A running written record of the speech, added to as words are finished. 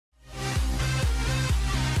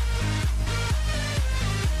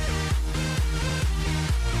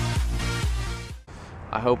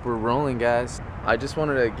I hope we're rolling, guys. I just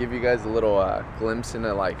wanted to give you guys a little glimpse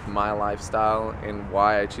into like my lifestyle and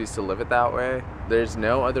why I choose to live it that way. There's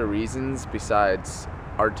no other reasons besides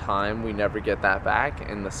our time. We never get that back.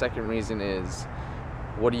 And the second reason is,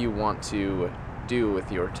 what do you want to do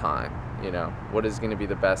with your time? You know, what is going to be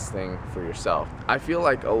the best thing for yourself? I feel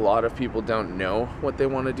like a lot of people don't know what they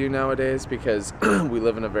want to do nowadays because we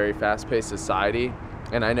live in a very fast-paced society.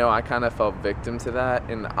 And I know I kind of fell victim to that,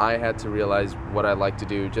 and I had to realize what I like to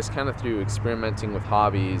do just kind of through experimenting with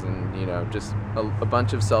hobbies and, you know, just a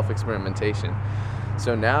bunch of self-experimentation.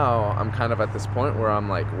 So now I'm kind of at this point where I'm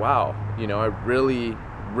like, wow, you know, I really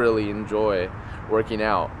enjoy working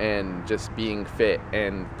out and just being fit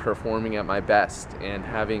and performing at my best and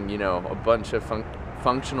having, you know, a bunch of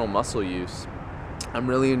functional muscle use. I'm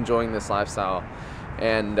really enjoying this lifestyle.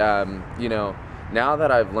 And, you know, now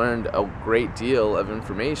that I've learned a great deal of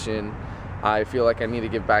information, I feel like I need to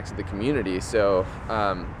give back to the community. So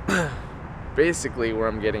basically where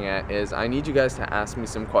I'm getting at is I need you guys to ask me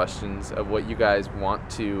some questions of what you guys want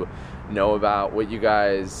to know about, what you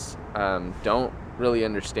guys don't really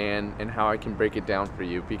understand, and how I can break it down for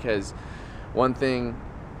you. Because one thing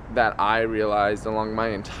that I realized along my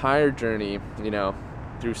entire journey, you know,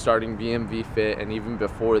 through starting BMV FIT and even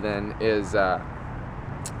before then, is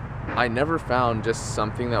I never found just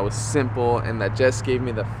something that was simple and that just gave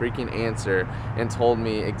me the freaking answer and told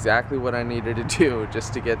me exactly what I needed to do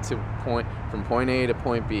just to get to from point A to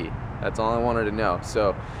point B. That's all I wanted to know.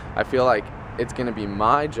 So I feel like it's gonna be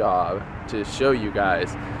my job to show you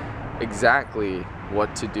guys exactly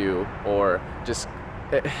what to do, or just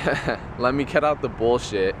let me cut out the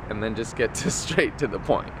bullshit and then just get straight to the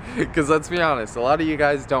point. Because let's be honest, a lot of you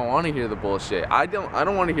guys don't want to hear the bullshit. I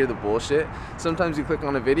don't want to hear the bullshit. Sometimes you click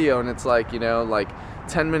on a video and it's like, you know, like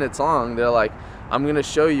 10 minutes long. They're like, I'm gonna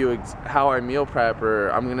show you how I meal prep, or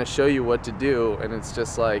I'm gonna show you what to do, and it's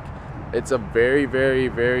just like, it's a very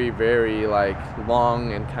like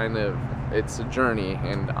long and kind of, it's a journey.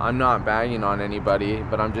 And I'm not bagging on anybody,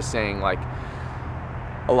 but I'm just saying, like,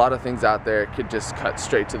 a lot of things out there could just cut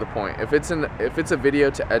straight to the point. If it's a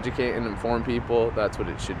video to educate and inform people, that's what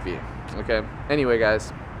it should be. Okay? Anyway,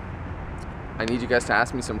 guys, I need you guys to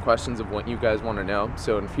ask me some questions of what you guys want to know,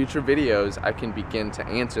 so in future videos I can begin to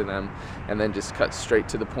answer them and then just cut straight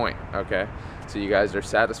to the point. Okay? So you guys are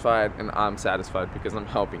satisfied and I'm satisfied because I'm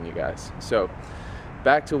helping you guys. So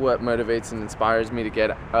back to what motivates and inspires me to get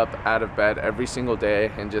up out of bed every single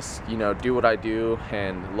day and just, you know, do what I do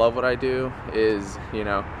and love what I do is, you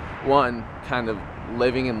know, one, kind of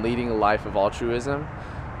living and leading a life of altruism,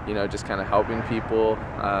 you know, just kind of helping people.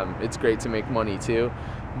 It's great to make money too,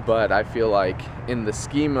 but I feel like in the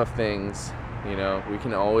scheme of things, you know, we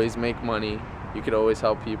can always make money. You could always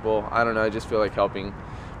help people. I don't know, I just feel like helping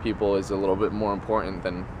people is a little bit more important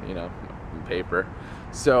than, you know, paper.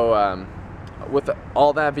 So with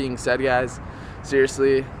all that being said, guys,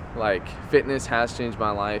 seriously, like, fitness has changed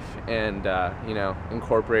my life, and you know,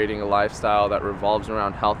 incorporating a lifestyle that revolves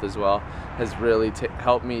around health as well has really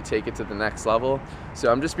helped me take it to the next level.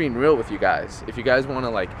 So I'm just being real with you guys. If you guys want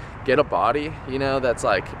to like get a body, you know, that's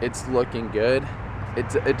like, it's looking good,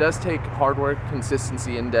 it does take hard work,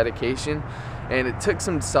 consistency, and dedication, and it took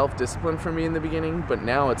some self-discipline for me in the beginning, but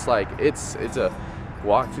now it's like, it's a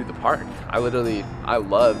walk through the park. I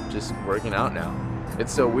love just working out now.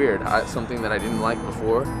 It's so weird. Something that I didn't like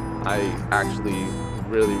before, I actually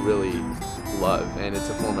really love, and it's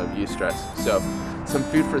a form of eustress. So some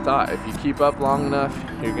food for thought. If you keep up long enough,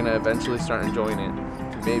 you're gonna eventually start enjoying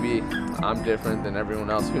it. Maybe I'm different than everyone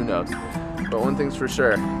else, who knows? But one thing's for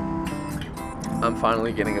sure, I'm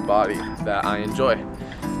finally getting a body that I enjoy.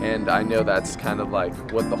 And I know that's kind of like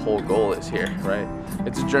what the whole goal is here, right?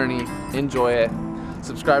 It's a journey, enjoy it.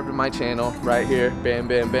 Subscribe to my channel right here, bam.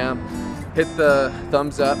 Hit the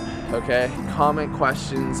thumbs up, okay? Comment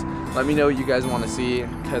questions. Let me know what you guys want to see,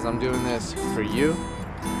 because I'm doing this for you,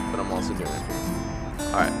 but I'm also doing it for you.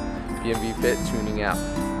 All right, BMV FIT tuning out.